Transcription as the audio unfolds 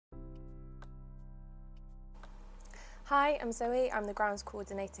Hi, I'm Zoe. I'm the grounds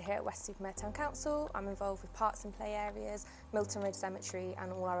coordinator here at Weston-super-Mare Town Council. I'm involved with parks and play areas, Milton Road Cemetery and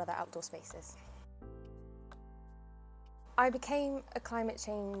all our other outdoor spaces. I became a climate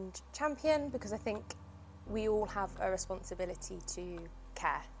change champion because I think we all have a responsibility to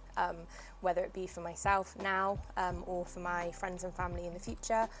care, whether it be for myself now or for my friends and family in the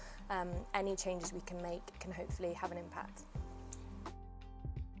future. Any changes we can make can hopefully have an impact.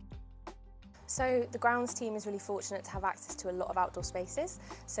 So the grounds team is really fortunate to have access to a lot of outdoor spaces.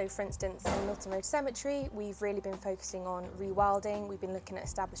 So for instance, in Milton Road Cemetery, we've really been focusing on rewilding. We've been looking at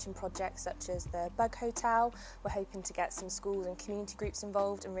establishing projects such as the Bug Hotel. We're hoping to get some schools and community groups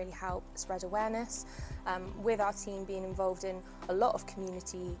involved and really help spread awareness. With our team being involved in a lot of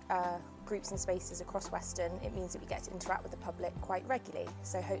community groups and spaces across Weston, it means that we get to interact with the public quite regularly.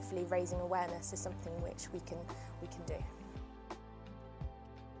 So hopefully raising awareness is something which we can do.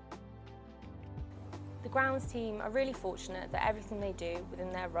 The grounds team are really fortunate that everything they do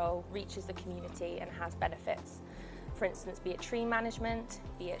within their role reaches the community and has benefits. For instance, be it tree management,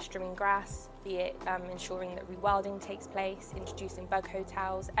 be it trimming grass, be it ensuring that rewilding takes place, introducing bug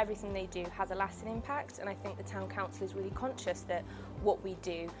hotels, everything they do has a lasting impact, and I think the Town Council is really conscious that what we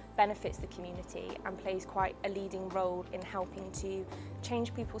do benefits the community and plays quite a leading role in helping to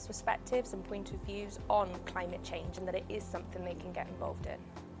change people's perspectives and point of views on climate change, and that it is something they can get involved in.